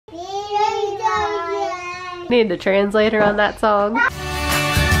Need the translator on that song.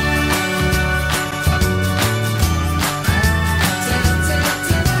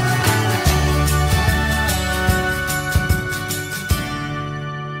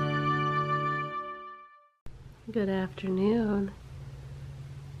 Good afternoon.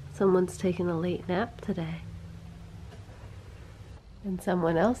 Someone's taking a late nap today. And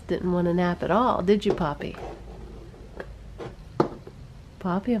someone else didn't want to nap at all, did you, Poppy?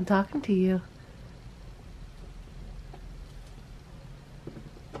 Poppy, I'm talking to you.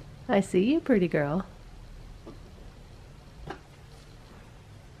 I see you, pretty girl.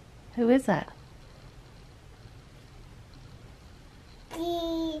 Who is that?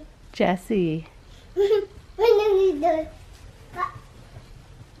 Jessie. Oh,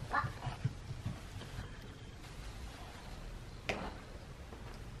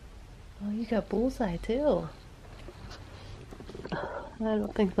 you got Bullseye too. I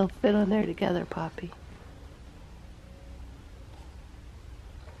don't think they'll fit on there together, Poppy.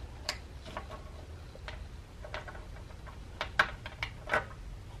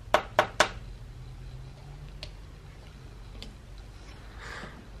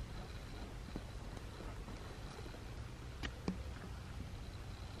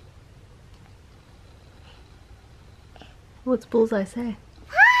 What's Bullseye say?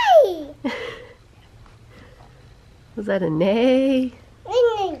 Hi! Was that a neigh?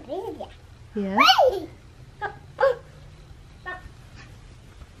 Yeah?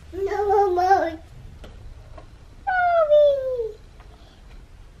 No more.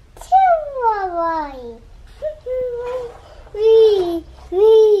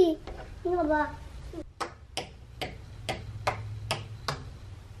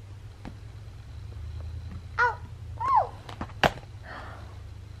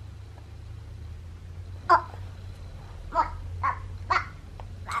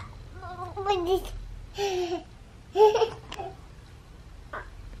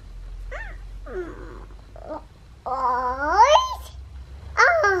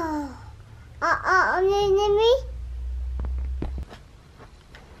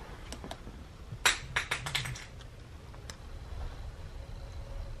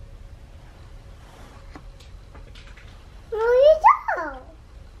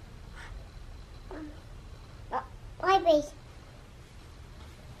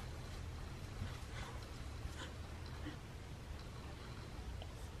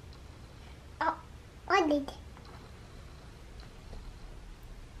 I did.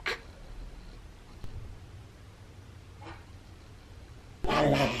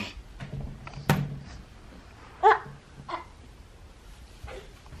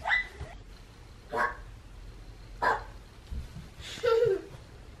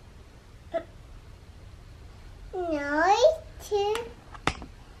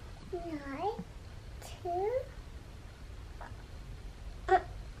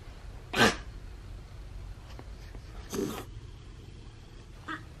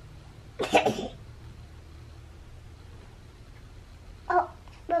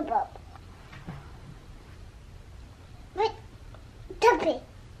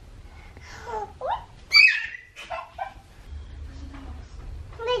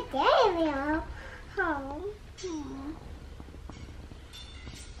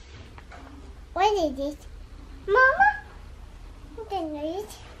 What is it? Mama? What is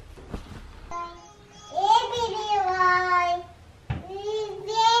it?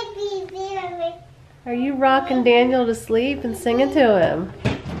 Are you rocking Daniel to sleep and singing to him?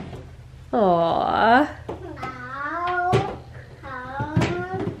 Aww.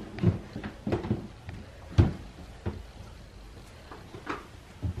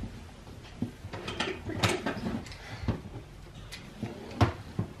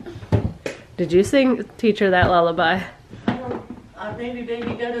 Did you teach her that lullaby? Baby,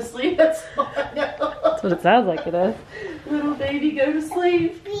 baby, go to sleep. That's all I know. That's what it sounds like it is. Little baby, go to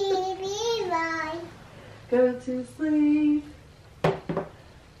sleep. Baby, bye. Go to sleep.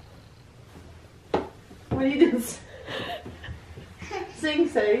 What are you doing? Sing,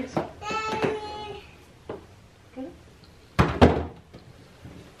 Sage. Okay.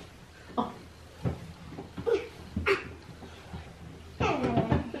 Oh.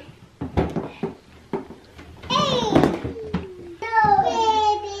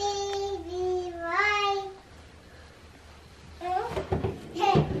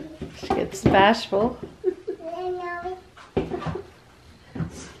 It's bashful. She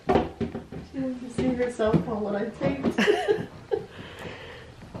wants to see herself fall when I taped.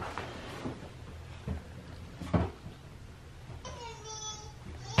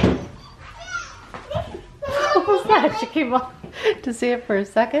 What was that? She came up to see it for a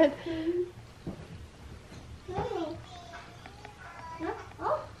second.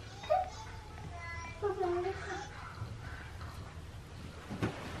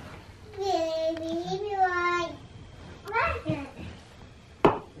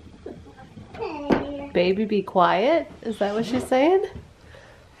 Baby, be quiet? Is that what she's saying?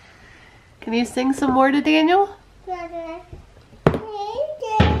 Can you sing some more to Daniel?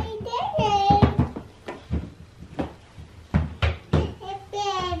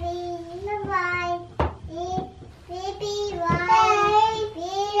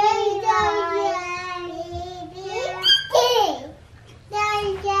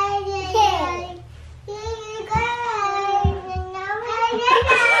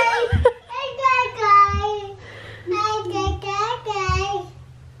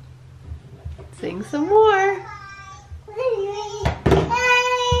 Sing some more.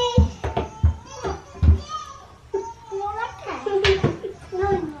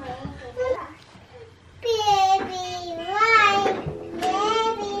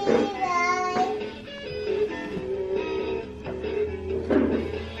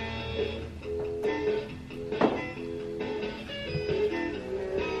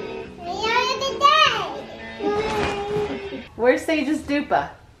 Where's Sage's dupa?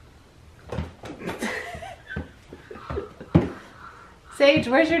 Sage,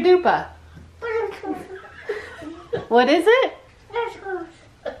 where's your dupa? What is it?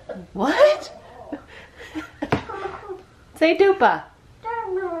 What? Say dupa.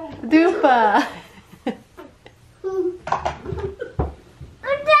 Dupa.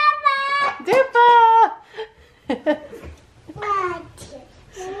 Dupa.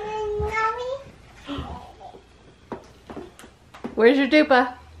 Where's your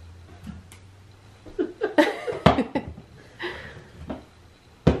dupa?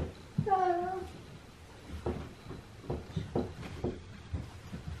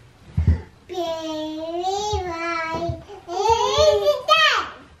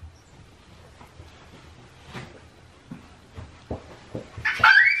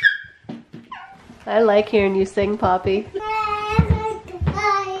 I like hearing you sing, Poppy.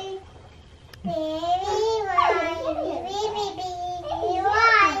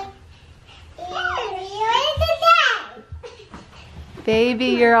 Baby,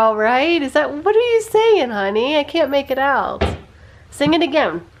 you're all right? Is that, what are you saying, honey? I can't make it out. Sing it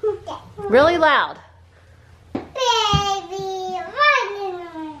again. Really loud. Baby,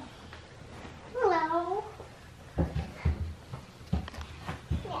 hello.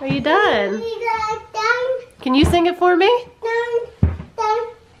 Are you done? Done. Can you sing it for me? Done.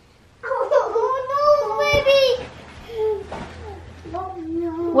 Oh no, baby. Oh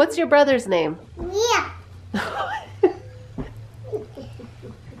no. What's your brother's name? Yeah.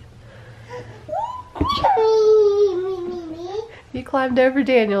 You climbed over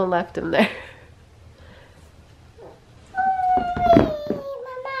Daniel and left him there.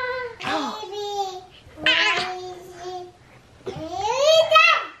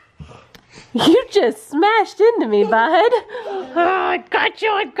 You just smashed into me, bud. Oh, I got you,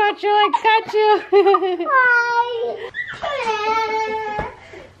 I got you, I got you.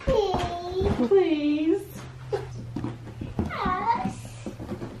 Please.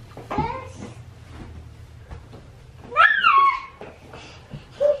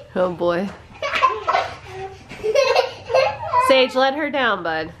 Oh boy. Sage, let her down,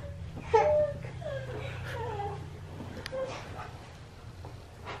 bud.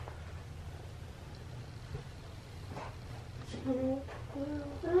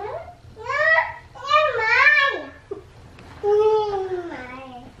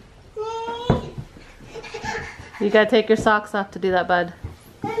 You gotta take your socks off to do that, bud.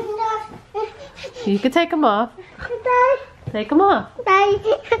 You can take them off. Take them off.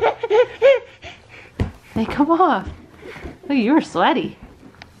 Take them off. Oh, you were sweaty.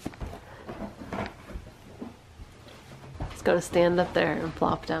 Just gotta stand up there and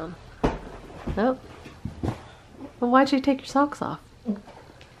plop down. Nope. Well, why'd you take your socks off?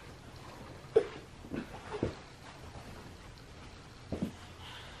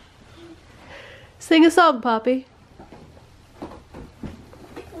 Sing a song, Poppy.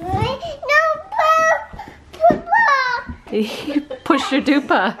 You push your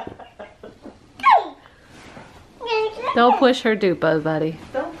dupa. Don't push her dupa, buddy.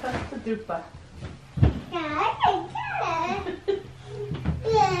 Don't touch the dupa.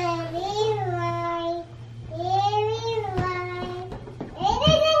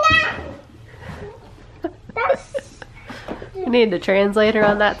 You need the translator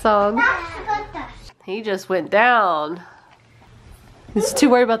on that song. He just went down. He's too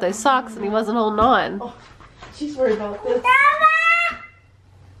worried about those socks and he wasn't holding on. Oh, she's worried about this.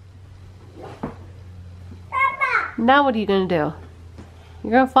 Now what are you gonna do?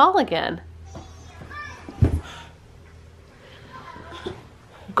 You're gonna fall again. I'm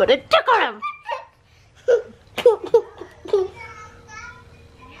gonna tickle him.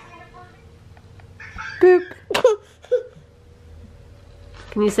 Boop.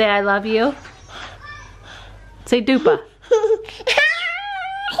 Can you say I love you? Say Dupa.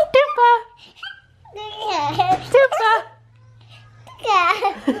 Dupa. Dupa.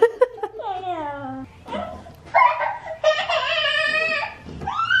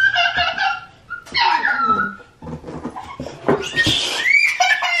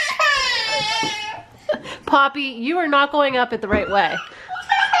 Poppy, you are not going up it the right way.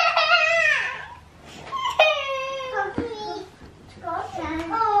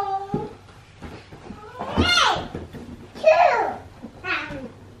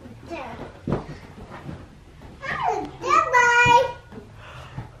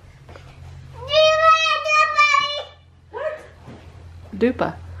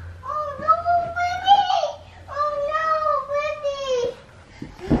 Dupa. Oh no, baby! Oh no, baby!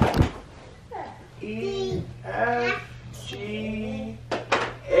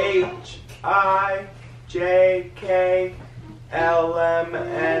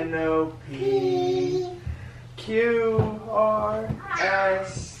 EFGHIJKLMNOP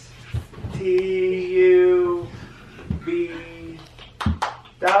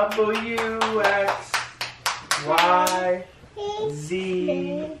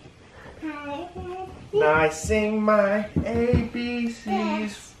Now I sing my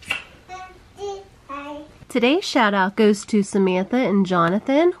ABCs. Today's shout out goes to Samantha and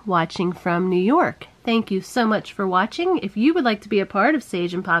Jonathan watching from New York. Thank you so much for watching. If you would like to be a part of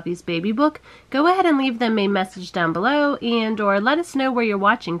Sage and Poppy's baby book, go ahead and leave them a message down below or let us know where you're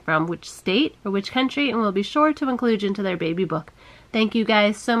watching from, which state or which country, and we'll be sure to include you into their baby book. Thank you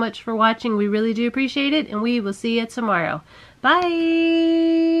guys so much for watching. We really do appreciate it, and we will see you tomorrow.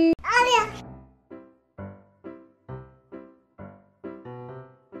 Bye!